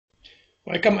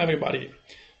Welcome everybody.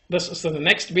 This is the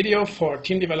next video for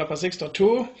Team Developer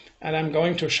 6.2 and I'm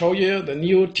going to show you the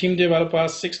new Team Developer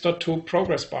 6.2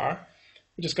 progress bar,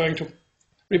 which is going to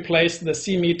replace the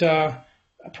C-meter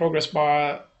progress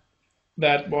bar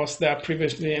that was there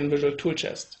previously in Visual Tool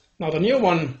Chest. Now the new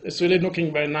one is really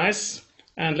looking very nice,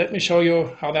 and let me show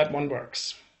you how that one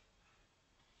works.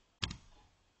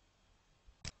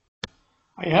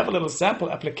 I have a little sample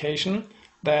application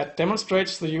that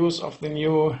demonstrates the use of the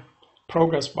new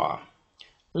progress bar.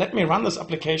 Let me run this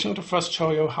application to first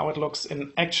show you how it looks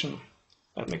in action.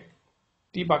 Let me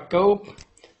debug go,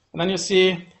 and then you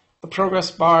see the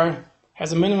progress bar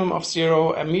has a minimum of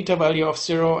 0, a meter value of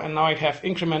 0, and now I have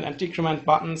increment and decrement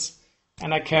buttons,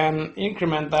 and I can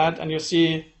increment that, and you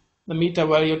see the meter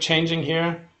value changing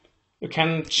here. You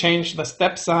can change the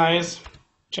step size,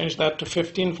 change that to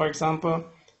 15 for example,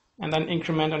 and then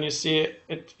increment, and you see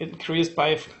it increased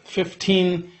by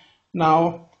 15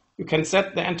 now. You can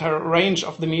set the entire range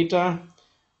of the meter,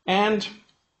 and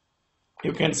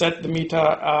you can set the meter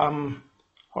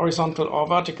horizontal or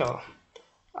vertical.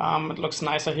 It looks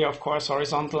nicer here, of course,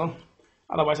 horizontal.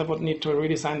 Otherwise, I would need to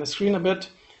redesign the screen a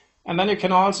bit. And then you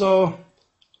can also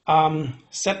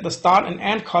set the start and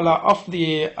end color of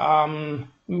the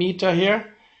meter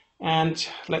here. And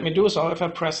let me do so. If I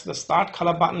press the start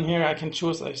color button here, I can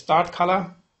choose a start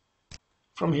color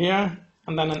from here,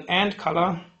 and then an end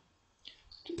color.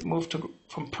 Move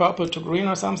from purple to green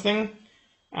or something,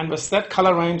 and with that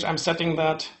color range I'm setting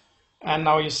that, and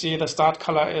now you see the start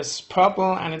color is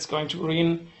purple and it's going to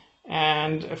green,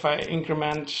 and if I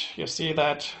increment you see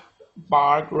that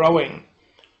bar growing.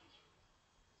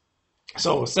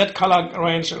 So set color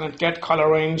range and get color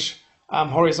range,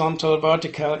 horizontal,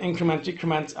 vertical, increment,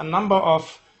 decrement, a number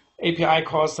of API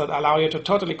calls that allow you to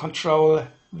totally control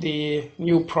the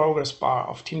new progress bar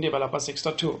of Team Developer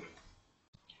 6.2.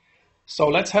 So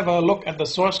let's have a look at the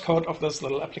source code of this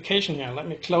little application here. Let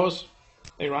me close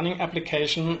the running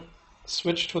application,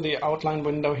 switch to the outline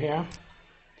window here,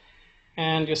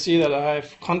 and you see that I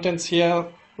have contents here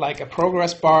like a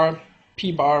progress bar,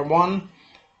 P bar 1.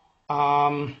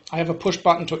 I have a push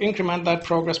button to increment that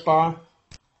progress bar,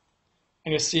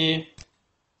 and you see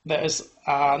there is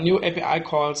a new API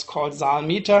calls called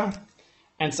SalMeter,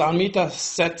 and SalMeter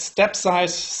sets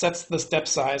the step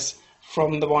size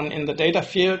from the one in the data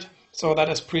field. So that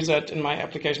is preset in my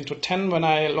application to 10 when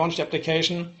I launched the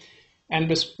application. And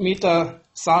with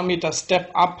SalMeter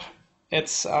step up,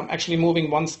 it's actually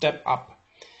moving one step up.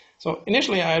 So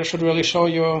initially I should really show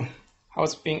you how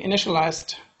it's being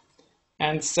initialized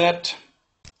and set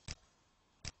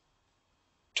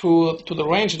to the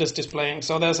range it is displaying.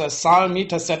 So there's a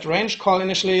SalMeter set range call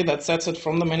initially that sets it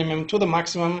from the minimum to the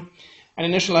maximum. And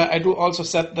initially I do also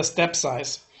set the step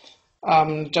size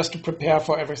just to prepare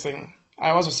for everything. I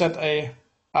also set a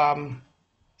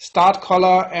start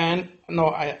color, and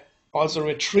I also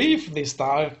retrieve the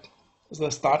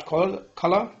start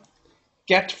color,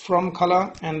 get from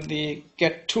color, and the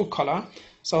get to color.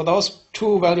 So those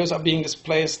two values are being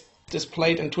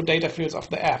displayed in two data fields of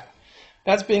the app.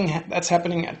 That's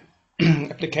happening at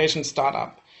application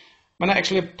startup. When I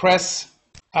actually press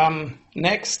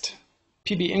next,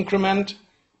 PB increment,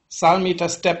 SalMeter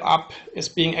step up is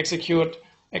being executed,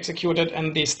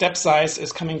 and the step size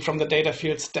is coming from the data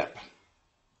field step.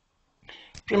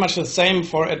 Pretty much the same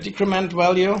for a decrement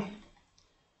value.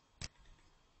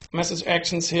 Message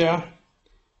actions here.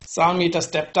 SalMeter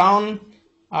step down.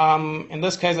 In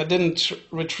this case, I didn't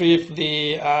retrieve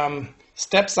the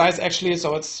step size actually,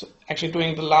 so it's actually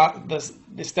doing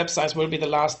the step size will be the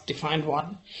last defined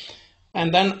one.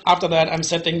 And then after that, I'm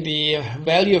setting the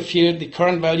value field, the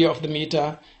current value of the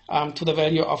meter, to the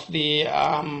value of the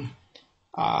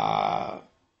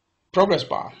progress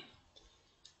bar.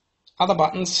 Other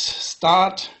buttons,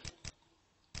 start,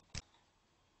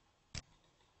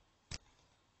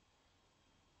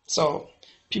 so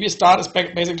PB start is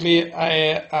basically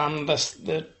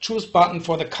the choose button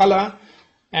for the color,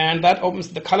 and that opens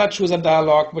the color chooser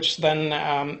dialog, which then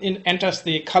enters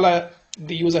the color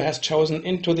the user has chosen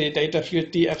into the data field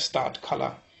df start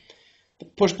color. The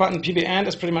push button PB and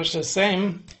is pretty much the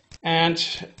same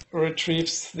and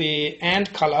retrieves the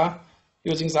and color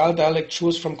using SalDialect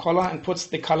choose from color and puts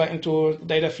the color into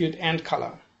data field and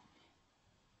color.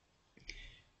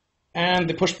 And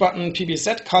the push button PB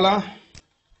set color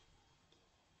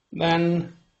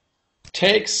then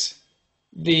takes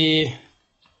the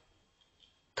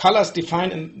colors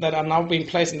defined that are now being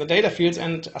placed in the data fields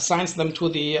and assigns them to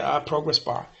the progress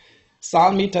bar.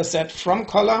 SalMeter set from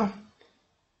color,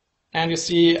 and you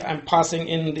see I'm passing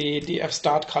in the df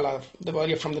start color, the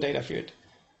value from the data field.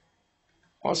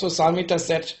 Also SalMeter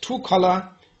set to color,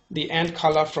 the and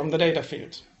color from the data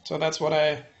field. So that's what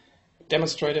I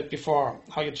demonstrated before,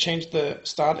 how you change the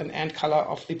start and end color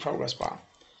of the progress bar.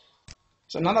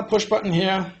 So another push button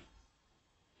here,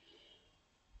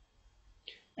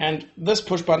 and this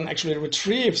push button actually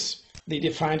retrieves the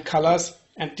defined colors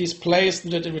and displays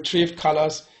the retrieved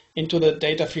colors into the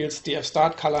data fields df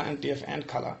start color and df end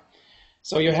color.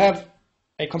 So you have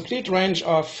a complete range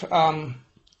of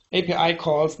API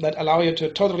calls that allow you to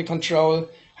totally control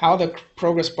how the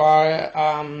progress bar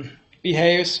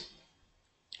behaves,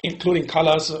 including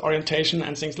colors, orientation,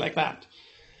 and things like that.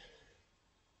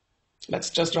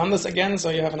 Let's just run this again so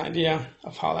you have an idea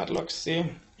of how that looks. See,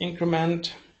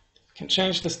 increment, you can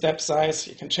change the step size,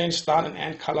 you can change start and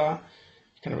end color,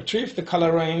 you can retrieve the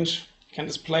color range, you can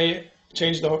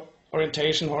change the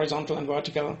orientation, horizontal and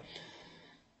vertical.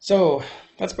 So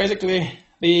that's basically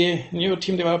the new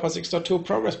Team Developer 6.2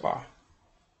 progress bar.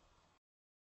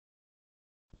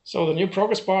 So the new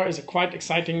progress bar is a quite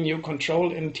exciting new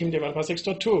control in Team Developer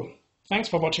 6.2. Thanks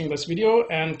for watching this video,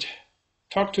 and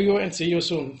talk to you and see you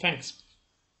soon. Thanks.